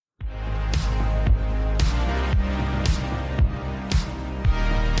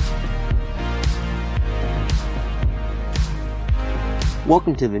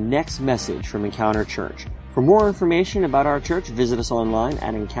Welcome to the next message from Encounter Church. For more information about our church, visit us online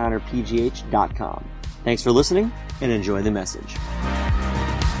at encounterpgh.com. Thanks for listening and enjoy the message.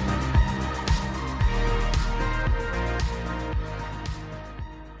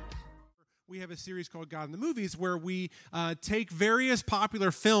 We have a series called God in the Movies where we take various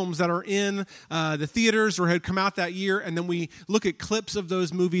popular films that are in the theaters or had come out that year, and then we look at clips of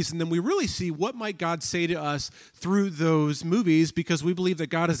those movies, and then we really see what might God say to us through those movies, because we believe that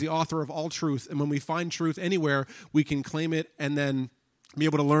God is the author of all truth, and when we find truth anywhere, we can claim it and then be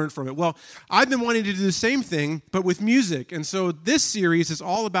able to learn from it. Well, I've been wanting to do the same thing, but with music. And so this series is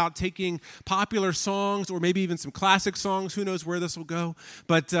all about taking popular songs or maybe even some classic songs. Who knows where this will go?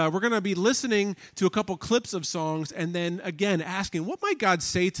 But we're going to be listening to a couple clips of songs and then, again, asking, what might God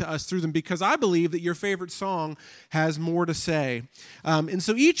say to us through them? Because I believe that your favorite song has more to say. And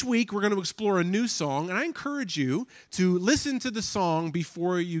so each week, we're going to explore a new song. And I encourage you to listen to the song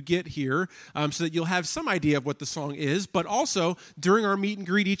before you get here so that you'll have some idea of what the song is. But also, during our meet and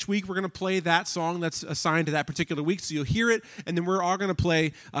greet each week, we're going to play that song that's assigned to that particular week, so you'll hear it, and then we're all going to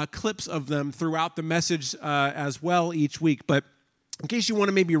play clips of them throughout the message as well each week. But in case you want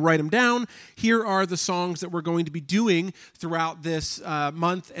to maybe write them down, here are the songs that we're going to be doing throughout this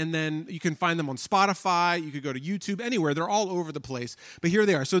month, and then you can find them on Spotify, you could go to YouTube, anywhere. They're all over the place, but here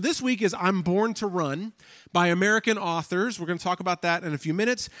they are. So this week is I'm Born to Run by American Authors. We're going to talk about that in a few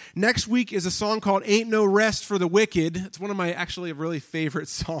minutes. Next week is a song called Ain't No Rest for the Wicked. It's one of my actually really favorite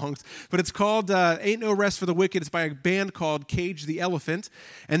songs, but it's called Ain't No Rest for the Wicked. It's by a band called Cage the Elephant.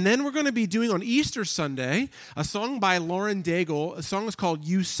 And then we're going to be doing on Easter Sunday a song by Lauren Daigle. The song is called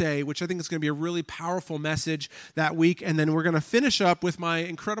You Say, which I think is going to be a really powerful message that week. And then we're going to finish up with my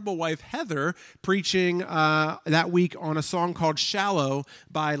incredible wife, Heather, preaching that week on a song called Shallow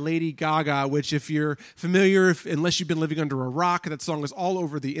by Lady Gaga, which if you're familiar, unless you've been living under a rock, that song is all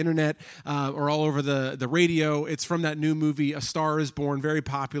over the internet or all over the radio. It's from that new movie, A Star is Born, very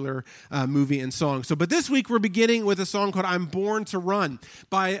popular movie and song. But this week we're beginning with a song called I'm Born to Run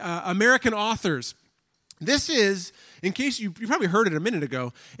by American Authors. This is, in case you probably heard it a minute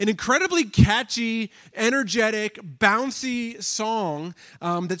ago, an incredibly catchy, energetic, bouncy song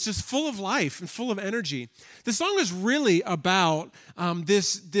that's just full of life and full of energy. The song is really about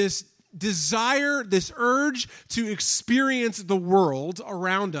this desire, this urge to experience the world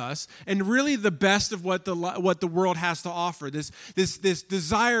around us, and really the best of what the world has to offer. This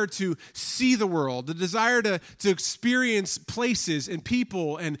desire to see the world, the desire to experience places and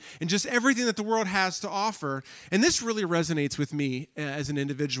people and just everything that the world has to offer. And this really resonates with me as an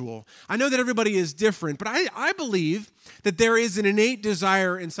individual. I know that everybody is different, but I believe that there is an innate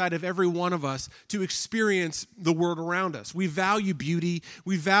desire inside of every one of us to experience the world around us. We value beauty.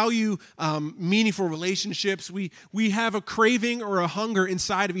 We value meaningful relationships. We have a craving or a hunger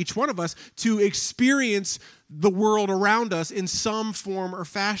inside of each one of us to experience the world around us in some form or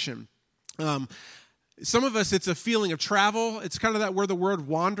fashion. Some of us, it's a feeling of travel. It's kind of that where the word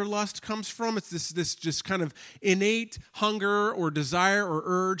wanderlust comes from. It's this just kind of innate hunger or desire or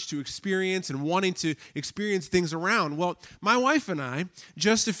urge to experience and wanting to experience things around. Well, my wife and I,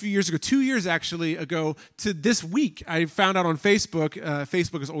 just a few years ago, 2 years actually ago to this week, I found out on Facebook.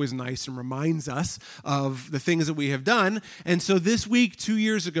 Facebook is always nice and reminds us of the things that we have done. And so this week, 2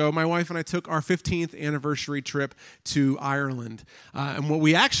 years ago, my wife and I took our 15th anniversary trip to Ireland. And what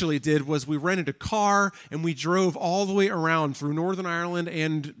we actually did was we rented a car, and we drove all the way around through Northern Ireland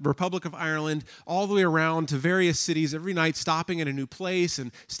and Republic of Ireland, all the way around to various cities every night, stopping at a new place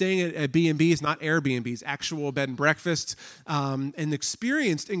and staying at B&Bs, not Airbnbs, actual bed and breakfasts, and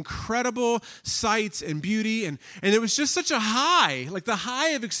experienced incredible sights and beauty. And it was just such a high, like the high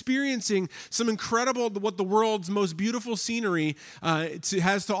of experiencing some incredible, what the world's most beautiful scenery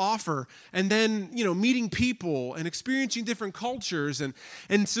has to offer. And then, meeting people and experiencing different cultures.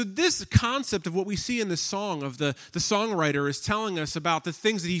 And so this concept of what we see in this song of the songwriter is telling us about the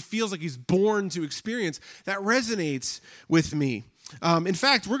things that he feels like he's born to experience, that resonates with me. In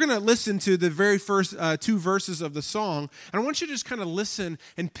fact, we're going to listen to the very first two verses of the song, and I want you to just kind of listen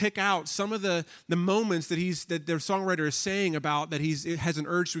and pick out some of the moments that the songwriter is saying about that it has an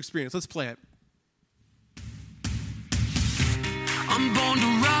urge to experience. Let's play it. I'm born to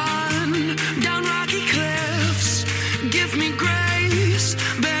run down rocky cliffs. Give me grace,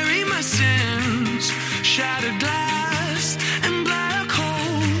 bury my sins. Shattered glass and black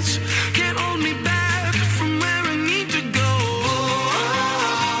holes can't hold me back from where I need to go.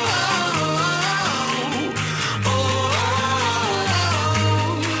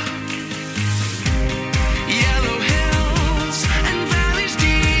 Yellow hills and valleys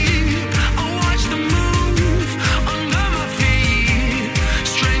deep, I watch them move under my feet.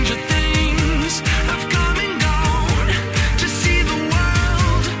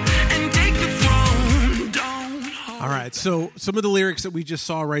 right, so some of the lyrics that we just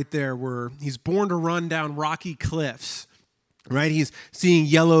saw right there were, he's born to run down rocky cliffs, right? He's seeing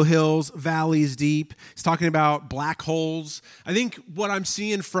yellow hills, valleys deep. He's talking about black holes. I think what I'm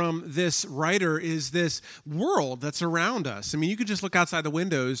seeing from this writer is this world that's around us. I mean, you could just look outside the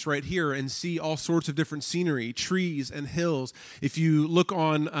windows right here and see all sorts of different scenery, trees and hills. If you look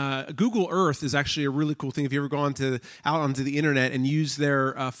on Google Earth is actually a really cool thing. If you ever gone out onto the internet and use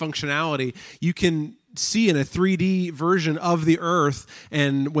their functionality, you can see in a 3D version of the Earth,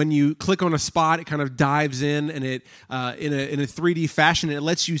 and when you click on a spot, it kind of dives in, and it in a 3D fashion, it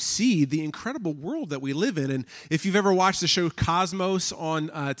lets you see the incredible world that we live in. And if you've ever watched the show Cosmos on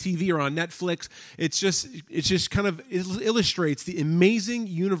TV or on Netflix, it just kind of illustrates the amazing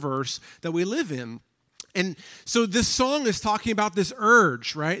universe that we live in. And so this song is talking about this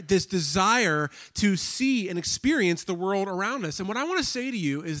urge, right? This desire to see and experience the world around us. And what I want to say to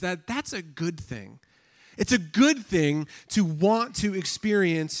you is that that's a good thing. It's a good thing to want to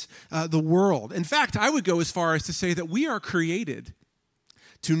experience the world. In fact, I would go as far as to say that we are created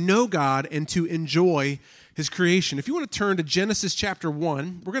to know God and to enjoy His creation. If you want to turn to Genesis chapter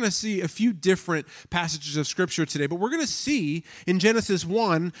 1, we're going to see a few different passages of Scripture today, but we're going to see in Genesis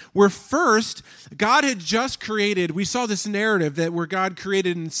 1 where first God had just created, we saw this narrative that where God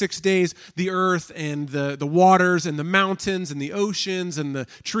created in 6 days the earth and the waters and the mountains and the oceans and the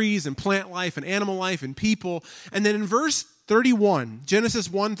trees and plant life and animal life and people. And then in verse 31, Genesis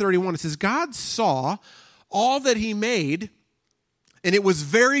 1:31, it says, God saw all that He made, and it was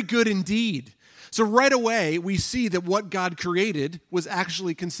very good indeed. So right away, we see that what God created was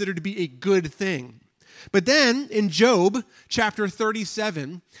actually considered to be a good thing. But then in Job chapter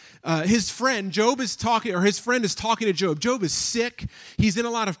 37, his friend is talking to Job. Job is sick. He's in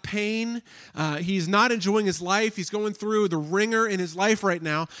a lot of pain. He's not enjoying his life. He's going through the ringer in his life right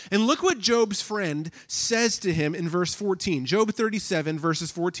now. And look what Job's friend says to him in verse 14. Job 37,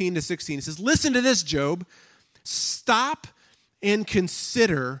 verses 14 to 16. He says, listen to this, Job. Stop and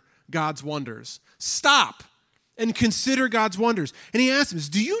consider God's wonders. Stop and consider God's wonders. And he asks him,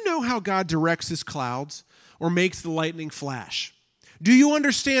 do you know how God directs His clouds or makes the lightning flash? Do you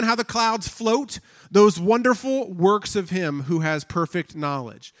understand how the clouds float, those wonderful works of Him who has perfect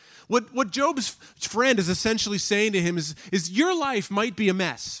knowledge? What Job's friend is essentially saying to him is your life might be a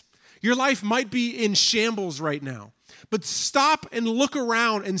mess. Your life might be in shambles right now. But stop and look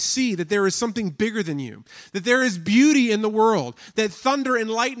around and see that there is something bigger than you, that there is beauty in the world, that thunder and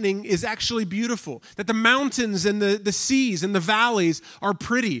lightning is actually beautiful, that the mountains and the seas and the valleys are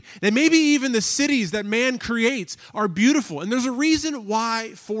pretty, that maybe even the cities that man creates are beautiful. And there's a reason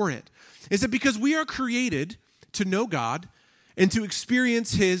why for it. Is that because we are created to know God and to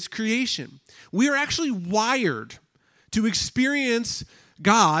experience His creation. We are actually wired to experience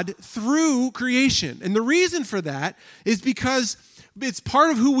God through creation. And the reason for that is because it's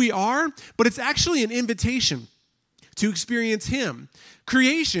part of who we are, but it's actually an invitation to experience Him.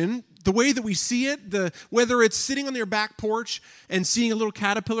 Creation, the way that we see it, whether it's sitting on your back porch and seeing a little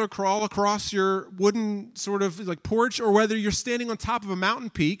caterpillar crawl across your wooden sort of like porch, or whether you're standing on top of a mountain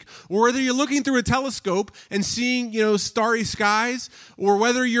peak, or whether you're looking through a telescope and seeing, starry skies, or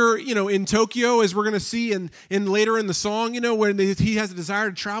whether you're, in Tokyo, as we're going to see in later in the song, when he has a desire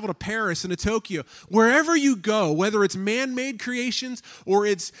to travel to Paris and to Tokyo. Wherever you go, whether it's man-made creations or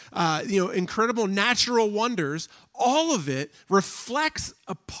it's, incredible natural wonders, all of it reflects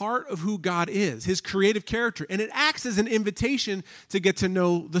a part of who God is, His creative character, and it acts as an invitation to get to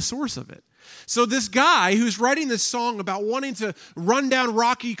know the source of it. So this guy who's writing this song about wanting to run down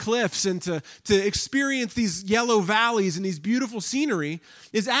rocky cliffs and to experience these yellow valleys and these beautiful scenery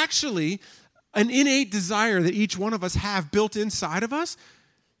is actually an innate desire that each one of us have built inside of us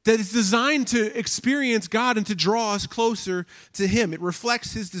that is designed to experience God and to draw us closer to Him. It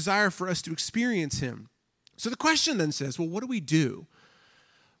reflects His desire for us to experience Him. So the question then says, well, what do we do?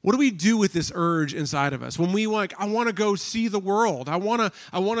 What do we do with this urge inside of us? When we I want to go see the world. I want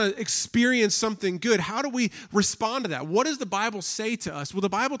to experience something good. How do we respond to that? What does the Bible say to us? Well, the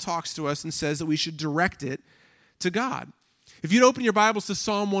Bible talks to us and says that we should direct it to God. If you'd open your Bibles to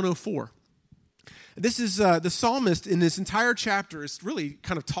Psalm 104. This is the psalmist in this entire chapter is really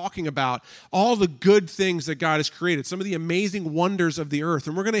kind of talking about all the good things that God has created, some of the amazing wonders of the earth.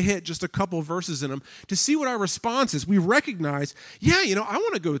 And we're going to hit just a couple of verses in them to see what our response is. We recognize, I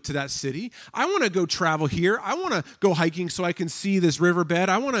want to go to that city. I want to go travel here. I want to go hiking so I can see this riverbed.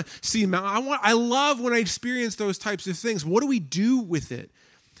 I want to see mountain. I love when I experience those types of things. What do we do with it?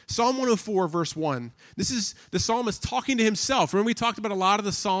 Psalm 104, verse 1. This is the psalmist talking to himself. Remember we talked about a lot of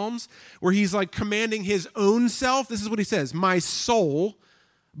the Psalms where he's like commanding his own self? This is what he says. My soul,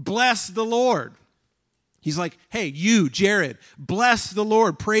 bless the Lord. He's like, hey, you, Jared, bless the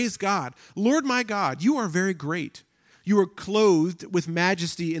Lord, praise God. Lord my God, you are very great. You are clothed with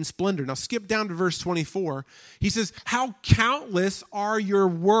majesty and splendor. Now skip down to verse 24. He says, how countless are your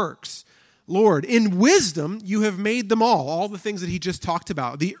works, Lord. In wisdom you have made them all the things that he just talked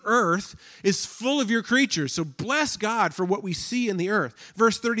about. The earth is full of your creatures. So bless God for what we see in the earth.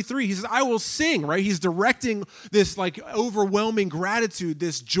 Verse 33, he says, I will sing, right? He's directing this like overwhelming gratitude,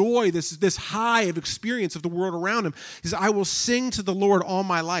 this joy, this high of experience of the world around him. He says, I will sing to the Lord all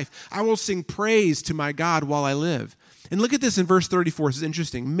my life. I will sing praise to my God while I live. And look at this in verse 34. This is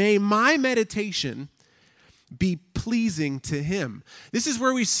interesting. May my meditation be pleasing to him. This is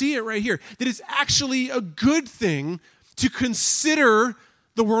where we see it right here, that it's actually a good thing to consider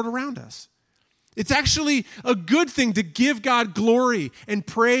the world around us. It's actually a good thing to give God glory and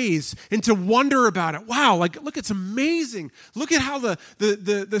praise and to wonder about it. Wow, like, look, it's amazing. Look at how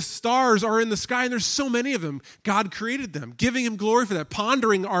the stars are in the sky, and there's so many of them. God created them, giving him glory for that,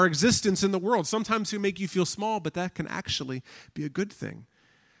 pondering our existence in the world. Sometimes it make you feel small, but that can actually be a good thing.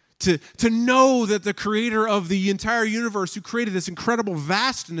 To know that the creator of the entire universe who created this incredible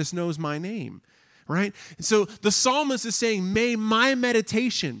vastness knows my name, right? And so the psalmist is saying, may my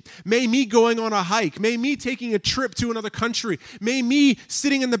meditation, may me going on a hike, may me taking a trip to another country, may me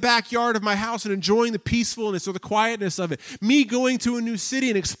sitting in the backyard of my house and enjoying the peacefulness or the quietness of it, me going to a new city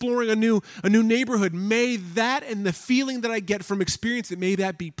and exploring a new neighborhood, may that and the feeling that I get from experience it, may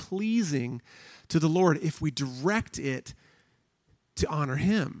that be pleasing to the Lord if we direct it to honor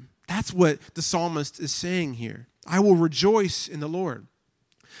him. That's what the psalmist is saying here. I will rejoice in the Lord.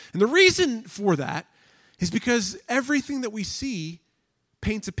 And the reason for that is because everything that we see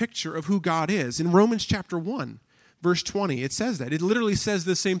paints a picture of who God is. In Romans chapter 1, verse 20, it says that. It literally says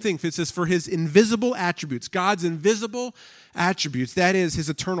the same thing. It says, for his invisible attributes, God's invisible attributes, that is his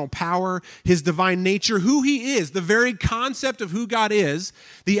eternal power, his divine nature, who he is, the very concept of who God is,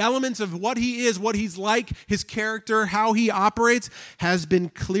 the elements of what he is, what he's like, his character, how he operates, has been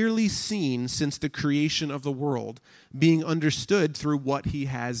clearly seen since the creation of the world, being understood through what he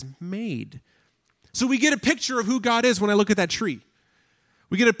has made. So we get a picture of who God is when I look at that tree.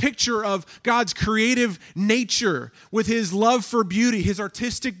 We get a picture of God's creative nature with his love for beauty, his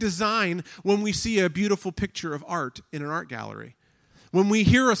artistic design when we see a beautiful picture of art in an art gallery. When we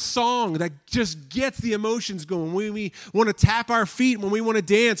hear a song that just gets the emotions going, when we want to tap our feet, when we want to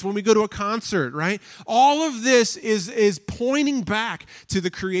dance, when we go to a concert, right? All of this is pointing back to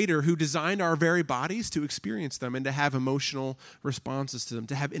the Creator who designed our very bodies to experience them and to have emotional responses to them,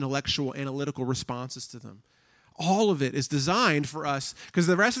 to have intellectual, analytical responses to them. All of it is designed for us, because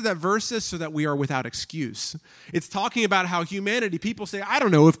the rest of that verse is so that we are without excuse. It's talking about how humanity, people say, I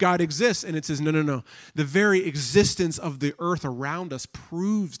don't know if God exists. And it says, no. The very existence of the earth around us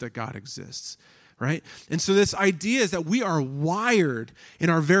proves that God exists, right? And so this idea is that we are wired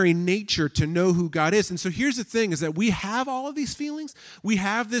in our very nature to know who God is. And so here's the thing, is that we have all of these feelings. We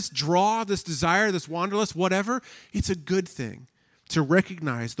have this draw, this desire, this wanderlust, whatever. It's a good thing to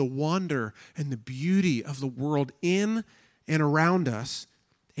recognize the wonder and the beauty of the world in and around us,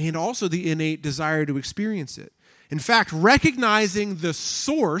 and also the innate desire to experience it. In fact, recognizing the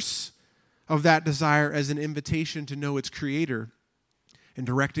source of that desire as an invitation to know its creator and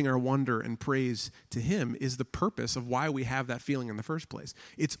directing our wonder and praise to him is the purpose of why we have that feeling in the first place.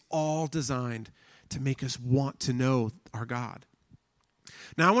 It's all designed to make us want to know our God.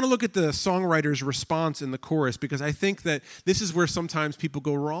 Now, I want to look at the songwriter's response in the chorus, because I think that this is where sometimes people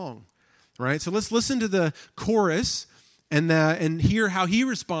go wrong, right? So let's listen to the chorus and hear how he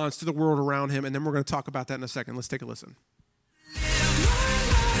responds to the world around him, and then we're going to talk about that in a second. Let's take a listen.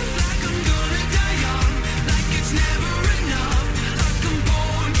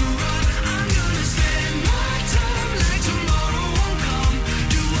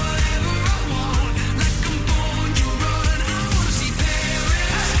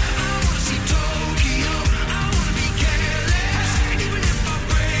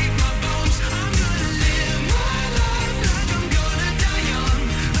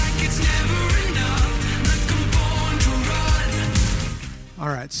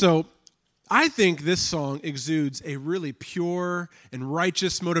 So I think this song exudes a really pure and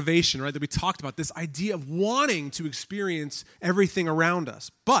righteous motivation, right, that we talked about, this idea of wanting to experience everything around us.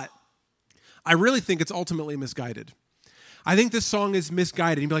 But I really think it's ultimately misguided. I think this song is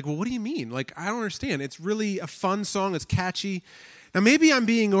misguided. You'd be like, well, what do you mean? Like, I don't understand. It's really a fun song. It's catchy. Now, maybe I'm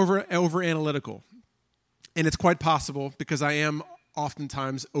being over analytical, and it's quite possible, because I am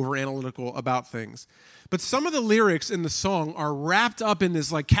oftentimes over analytical about things. But some of the lyrics in the song are wrapped up in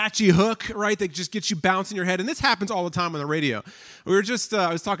this like catchy hook, right? That just gets you bouncing your head. And this happens all the time on the radio. I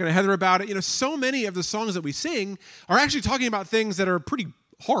was talking to Heather about it. So many of the songs that we sing are actually talking about things that are pretty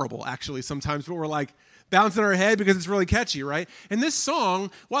horrible, actually, sometimes, but we're like bouncing our head because it's really catchy, right? And this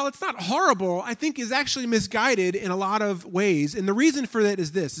song, while it's not horrible, I think is actually misguided in a lot of ways. And the reason for that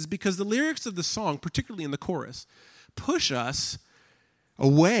is because the lyrics of the song, particularly in the chorus, push us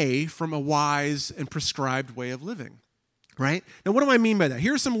away from a wise and prescribed way of living, right? Now, what do I mean by that?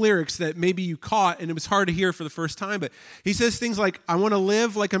 Here are some lyrics that maybe you caught, and it was hard to hear for the first time, but he says things like, I want to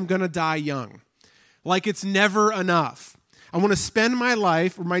live like I'm going to die young, like it's never enough. I want to spend my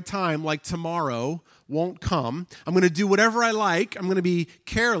life or my time like tomorrow won't come. I'm going to do whatever I like. I'm going to be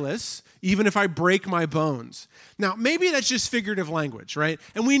careless, even if I break my bones. Now, maybe that's just figurative language, right?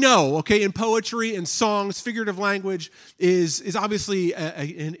 And we know, okay, in poetry and songs, figurative language is obviously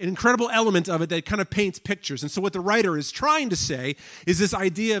an incredible element of it that kind of paints pictures. And so what the writer is trying to say is this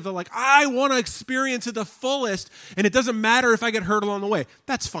idea of like, I want to experience it the fullest, and it doesn't matter if I get hurt along the way.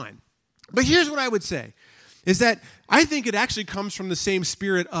 That's fine. But here's what I would say, is that I think it actually comes from the same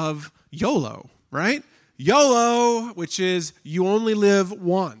spirit of YOLO, right? YOLO, which is you only live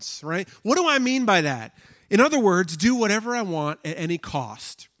once, right? What do I mean by that? In other words, do whatever I want at any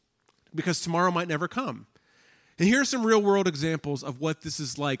cost, because tomorrow might never come. And here are some real-world examples of what this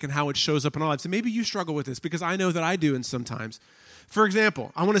is like and how it shows up in our lives. And maybe you struggle with this, because I know that I do in sometimes. For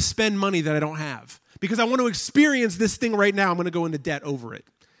example, I want to spend money that I don't have, because I want to experience this thing right now. I'm going to go into debt over it.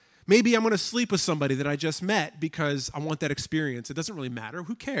 Maybe I'm going to sleep with somebody that I just met because I want that experience. It doesn't really matter.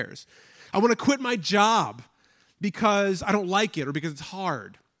 Who cares? I want to quit my job because I don't like it or because it's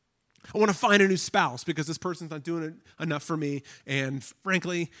hard. I want to find a new spouse because this person's not doing enough for me, and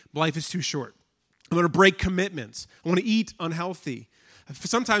frankly, life is too short. I'm going to break commitments. I want to eat unhealthy.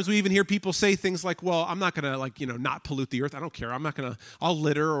 Sometimes we even hear people say things like, well, I'm not going to not pollute the earth. I don't care. I'll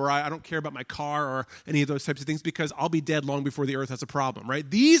litter, or I don't care about my car or any of those types of things because I'll be dead long before the earth has a problem, right?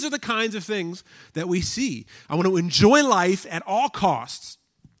 These are the kinds of things that we see. I want to enjoy life at all costs.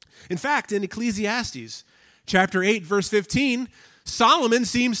 In fact, in Ecclesiastes chapter 8, verse 15, Solomon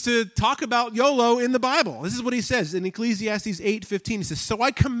seems to talk about YOLO in the Bible. This is what he says in Ecclesiastes 8:15. He says, so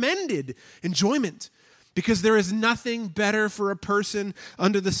I commended enjoyment, because there is nothing better for a person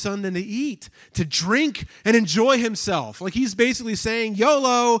under the sun than to eat, to drink, and enjoy himself. Like he's basically saying,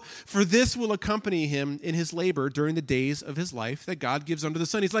 YOLO, for this will accompany him in his labor during the days of his life that God gives under the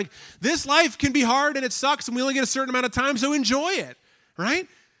sun. He's like, this life can be hard and it sucks and we only get a certain amount of time, so enjoy it, right?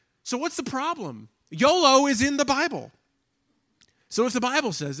 So what's the problem? YOLO is in the Bible. So if the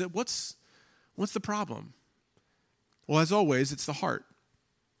Bible says it, what's the problem? Well, as always, it's the heart.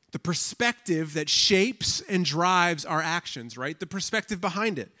 The perspective that shapes and drives our actions, right? The perspective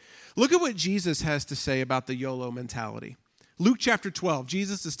behind it. Look at what Jesus has to say about the YOLO mentality. Luke chapter 12,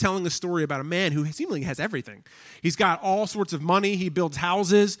 Jesus is telling a story about a man who seemingly has everything. He's got all sorts of money. He builds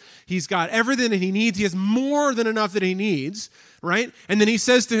houses. He's got everything that he needs. He has more than enough that he needs, right? And then he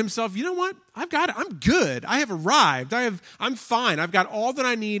says to himself, you know what? I've got it. I'm good. I have arrived. I'm fine. I've got all that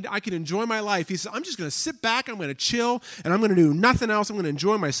I need. I can enjoy my life. He says, I'm just going to sit back. I'm going to chill, and I'm going to do nothing else. I'm going to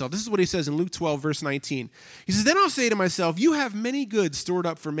enjoy myself. This is what he says in Luke 12, verse 19. He says, then I'll say to myself, you have many goods stored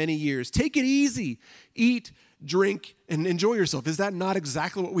up for many years. Take it easy. Eat, drink, and enjoy yourself. Is that not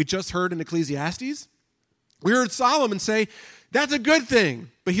exactly what we just heard in Ecclesiastes? We heard Solomon say, that's a good thing.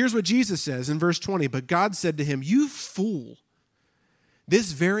 But here's what Jesus says in verse 20. But God said to him, you fool,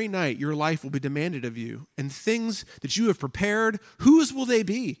 this very night your life will be demanded of you, and things that you have prepared, whose will they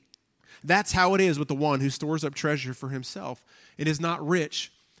be? That's how it is with the one who stores up treasure for himself and is not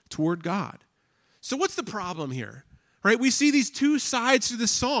rich toward God. So what's the problem here? Right? We see these two sides to this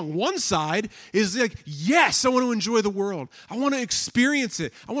song. One side is like, yes, I want to enjoy the world. I want to experience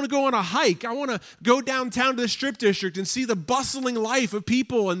it. I want to go on a hike. I want to go downtown to the Strip District and see the bustling life of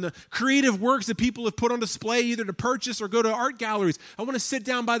people and the creative works that people have put on display either to purchase or go to art galleries. I want to sit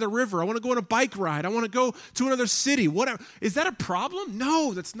down by the river. I want to go on a bike ride. I want to go to another city. Whatever. Is that a problem?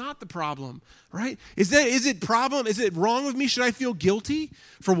 No, that's not the problem. Right? Is it wrong with me? Should I feel guilty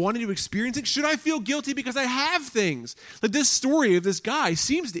for wanting to experience it? Should I feel guilty because I have things? Like this story of this guy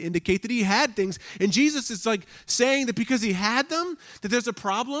seems to indicate that he had things, and Jesus is like saying that because he had them, that there's a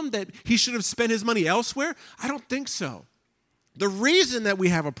problem, that he should have spent his money elsewhere? I don't think so. The reason that we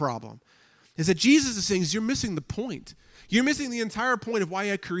have a problem is that Jesus is saying you're missing the point. You're missing the entire point of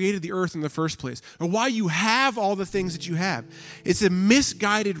why I created the earth in the first place, or why you have all the things that you have. It's a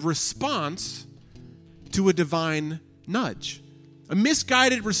misguided response to a divine nudge. A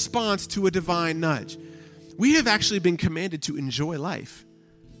misguided response to a divine nudge. We have actually been commanded to enjoy life.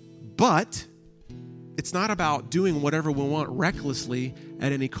 But it's not about doing whatever we want recklessly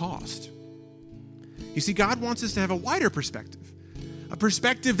at any cost. You see, God wants us to have a wider perspective. A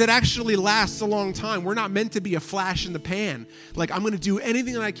perspective that actually lasts a long time. We're not meant to be a flash in the pan. Like, I'm going to do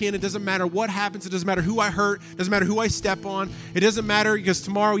anything that I can. It doesn't matter what happens. It doesn't matter who I hurt. It doesn't matter who I step on. It doesn't matter because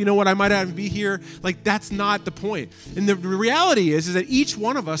tomorrow, you know what, I might have to be here. Like, that's not the point. And the reality is that each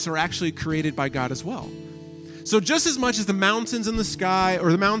one of us are actually created by God as well. So just as much as the mountains in the sky,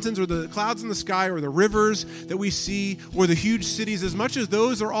 or the mountains or the clouds in the sky, or the rivers that we see, or the huge cities, as much as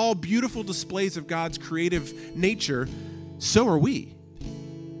those are all beautiful displays of God's creative nature, so are we.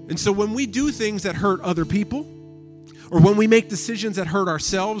 And so when we do things that hurt other people, or when we make decisions that hurt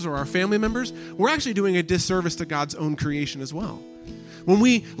ourselves or our family members, we're actually doing a disservice to God's own creation as well. When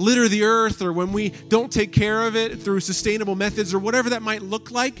we litter the earth, or when we don't take care of it through sustainable methods, or whatever that might look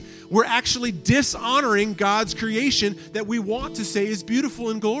like, we're actually dishonoring God's creation that we want to say is beautiful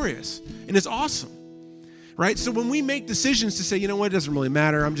and glorious and is awesome. Right? So when we make decisions to say, you know what, it doesn't really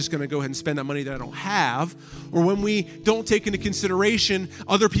matter, I'm just going to go ahead and spend that money that I don't have, or when we don't take into consideration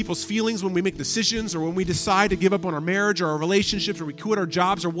other people's feelings when we make decisions, or when we decide to give up on our marriage or our relationships, or we quit our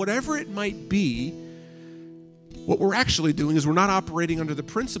jobs, or whatever it might be, what we're actually doing is we're not operating under the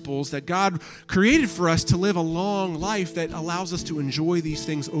principles that God created for us to live a long life that allows us to enjoy these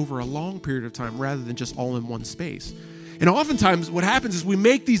things over a long period of time rather than just all in one space. And oftentimes what happens is we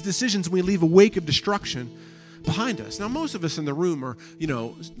make these decisions and we leave a wake of destruction behind us. Now, most of us in the room are,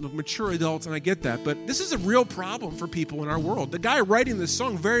 mature adults, and I get that, but this is a real problem for people in our world. The guy writing this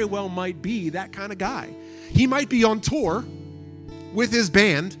song very well might be that kind of guy. He might be on tour with his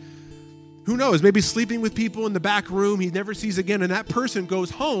band. Who knows? Maybe sleeping with people in the back room he never sees again, and that person goes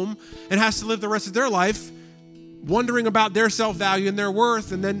home and has to live the rest of their life wondering about their self-value and their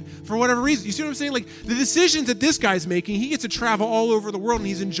worth, and then for whatever reason, you see what I'm saying? Like, the decisions that this guy's making, he gets to travel all over the world and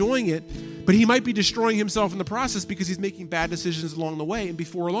he's enjoying it, but he might be destroying himself in the process because he's making bad decisions along the way. And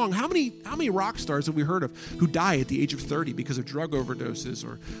before long, how many rock stars have we heard of who die at the age of 30 because of drug overdoses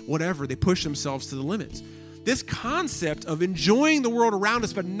or whatever? They push themselves to the limits. This concept of enjoying the world around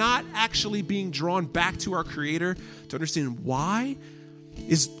us but not actually being drawn back to our Creator to understand why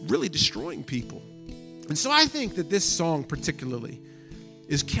is really destroying people. And so I think that this song particularly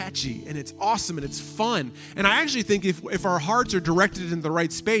is catchy, and it's awesome, and it's fun. And I actually think if our hearts are directed in the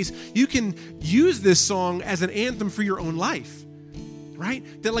right space, you can use this song as an anthem for your own life, right?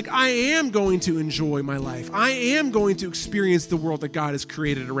 That, like, I am going to enjoy my life. I am going to experience the world that God has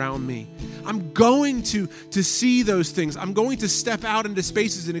created around me. I'm going to see those things. I'm going to step out into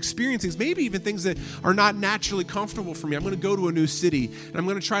spaces and experience things, maybe even things that are not naturally comfortable for me. I'm going to go to a new city, and I'm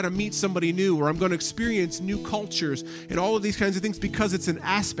going to try to meet somebody new, or I'm going to experience new cultures and all of these kinds of things because it's an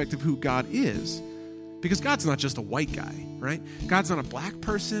aspect of who God is. Because God's not just a white guy, right? God's not a black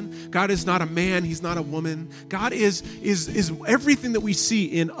person. God is not a man. He's not a woman. God is everything that we see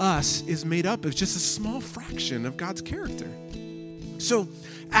in us is made up of just a small fraction of God's character. So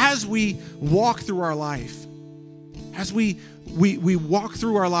as we walk through our life, as we walk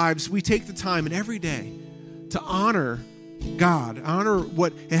through our lives, we take the time and every day to honor God, honor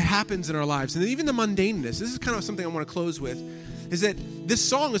what happens in our lives. And even the mundaneness. This is kind of something I want to close with. Is that this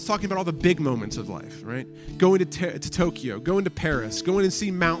song is talking about all the big moments of life, right? Going to Tokyo, going to Paris, going and see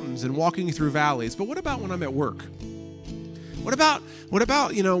mountains and walking through valleys. But what about when I'm at work? What about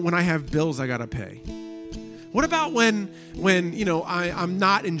when I have bills I got to pay? What about when I'm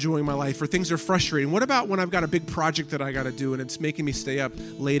not enjoying my life or things are frustrating? What about when I've got a big project that I got to do and it's making me stay up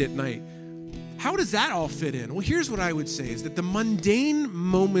late at night? How does that all fit in? Well, here's what I would say is that the mundane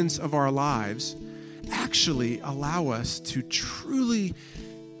moments of our lives actually allow us to truly,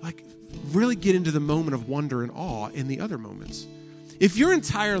 really get into the moment of wonder and awe in the other moments. If your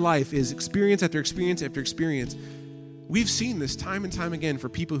entire life is experience after experience after experience, we've seen this time and time again for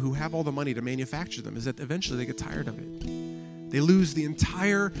people who have all the money to manufacture them, is that eventually they get tired of it. They lose the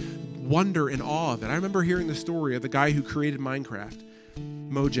entire wonder and awe of it. I remember hearing the story of the guy who created Minecraft,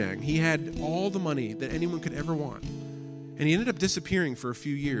 Mojang. He had all the money that anyone could ever want. And he ended up disappearing for a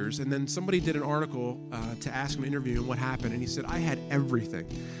few years. And then somebody did an article to ask him, interview him, what happened. And he said, I had everything.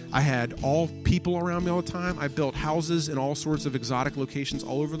 I had all people around me all the time. I built houses in all sorts of exotic locations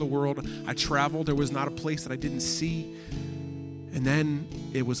all over the world. I traveled. There was not a place that I didn't see. And then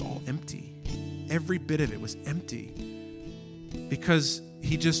it was all empty. Every bit of it was empty. Because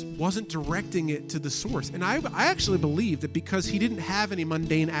he just wasn't directing it to the source. And I actually believe that because he didn't have any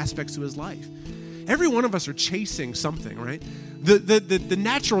mundane aspects to his life. Every one of us are chasing something, right? The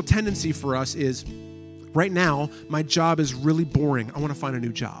natural tendency for us is, right now, my job is really boring. I want to find a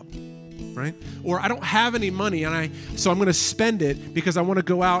new job. right? Or I don't have any money, so I'm going to spend it because I want to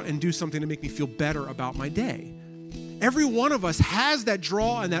go out and do something to make me feel better about my day. Every one of us has that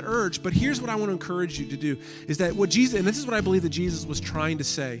draw and that urge, but here's what I want to encourage you to do, is that what Jesus, and this is what I believe that Jesus was trying to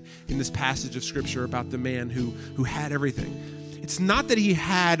say in this passage of Scripture about the man who had everything. It's not that he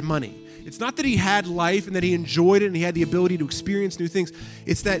had money. It's not that he had life and that he enjoyed it and he had the ability to experience new things.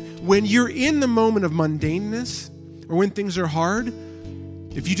 It's that when you're in the moment of mundaneness or when things are hard,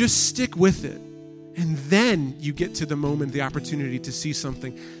 if you just stick with it, and then you get to the moment, the opportunity to see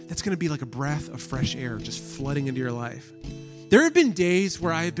something that's going to be like a breath of fresh air just flooding into your life. There have been days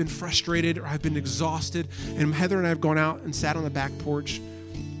where I have been frustrated or I've been exhausted, and Heather and I have gone out and sat on the back porch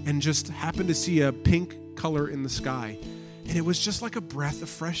and just happened to see a pink color in the sky. And it was just like a breath of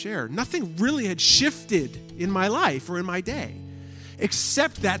fresh air. Nothing really had shifted in my life or in my day,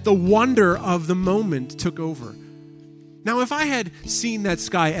 except that the wonder of the moment took over. Now, if I had seen that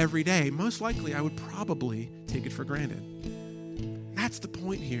sky every day, most likely I would probably take it for granted. That's the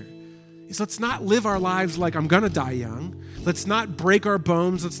point here. Is let's not live our lives like I'm going to die young. Let's not break our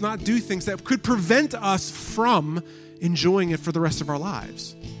bones. Let's not do things that could prevent us from enjoying it for the rest of our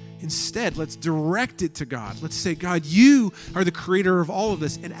lives. Instead, let's direct it to God. Let's say, God, you are the creator of all of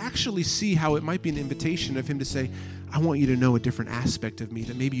this, and actually see how it might be an invitation of him to say, I want you to know a different aspect of me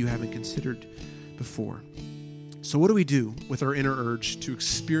that maybe you haven't considered before. So what do we do with our inner urge to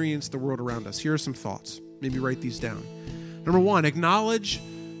experience the world around us? Here are some thoughts. Maybe write these down. Number one, acknowledge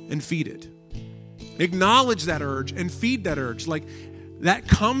and feed it. Acknowledge that urge and feed that urge. Like, that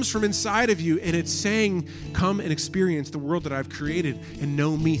comes from inside of you, and it's saying, come and experience the world that I've created and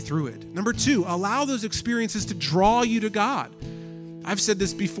know me through it. Number two, allow those experiences to draw you to God. I've said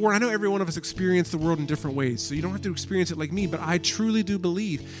this before. I know every one of us experience the world in different ways, so you don't have to experience it like me, but I truly do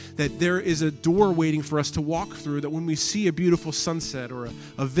believe that there is a door waiting for us to walk through, that when we see a beautiful sunset or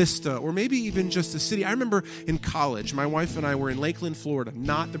a vista or maybe even just a city. I remember in college, my wife and I were in Lakeland, Florida,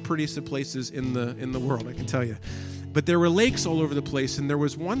 not the prettiest of places in the world, I can tell you. But there were lakes all over the place, and there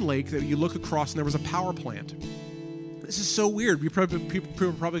was one lake that you look across, and there was a power plant. This is so weird. People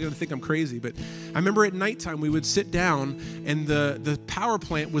are probably going to think I'm crazy, but I remember at nighttime we would sit down, and the power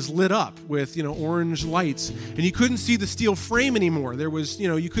plant was lit up with orange lights, and you couldn't see the steel frame anymore. There was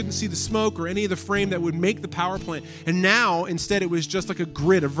you couldn't see the smoke or any of the frame that would make the power plant. And now instead it was just like a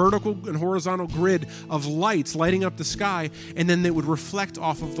grid, a vertical and horizontal grid of lights lighting up the sky, and then they would reflect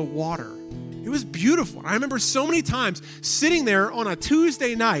off of the water. It was beautiful. I remember so many times sitting there on a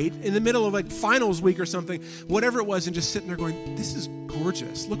Tuesday night in the middle of like finals week or something, whatever it was, and just sitting there going, this is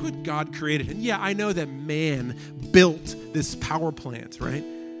gorgeous. Look what God created. And yeah, I know that man built this power plant, right?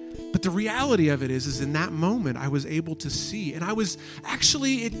 But the reality of it is in that moment I was able to see, and I was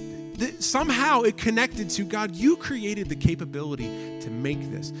actually, somehow it connected to God. You created the capability to make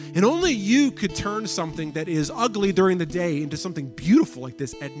this. And only you could turn something that is ugly during the day into something beautiful like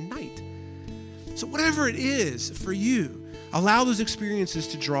this at night. So whatever it is for you, allow those experiences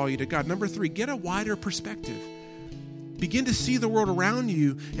to draw you to God. Number three, get a wider perspective. Begin to see the world around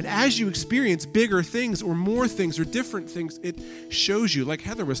you, and as you experience bigger things or more things or different things, it shows you, like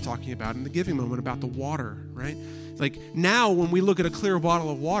Heather was talking about in the giving moment about the water, right? Like now when we look at a clear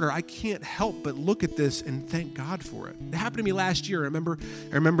bottle of water, I can't help but look at this and thank God for it. It happened to me last year. I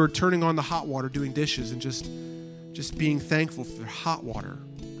remember turning on the hot water, doing dishes, and just being thankful for hot water.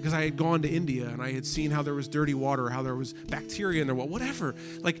 Because I had gone to India and I had seen how there was dirty water, how there was bacteria in there, whatever.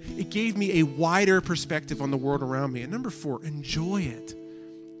 Like, it gave me a wider perspective on the world around me. And number four, enjoy it.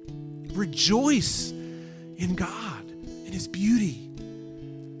 Rejoice in God, in his beauty.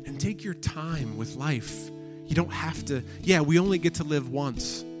 And take your time with life. You don't have to, we only get to live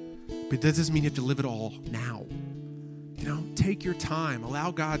once. But that doesn't mean you have to live it all now. Take your time.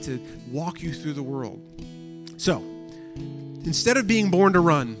 Allow God to walk you through the world. So, instead of being born to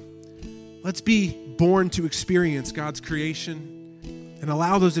run, let's be born to experience God's creation and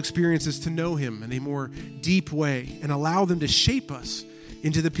allow those experiences to know him in a more deep way and allow them to shape us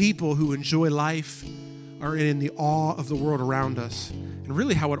into the people who enjoy life, are in the awe of the world around us, and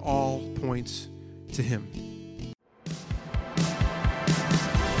really how it all points to him.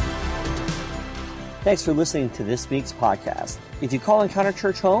 Thanks for listening to this week's podcast. If you call Encounter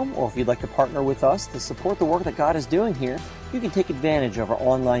Church home, or if you'd like to partner with us to support the work that God is doing here, you can take advantage of our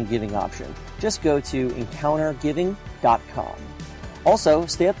online giving option. Just go to encountergiving.com. Also,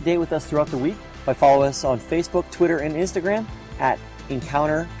 stay up to date with us throughout the week by following us on Facebook, Twitter, and Instagram at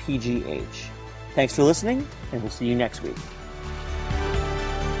EncounterPGH. Thanks for listening, and we'll see you next week.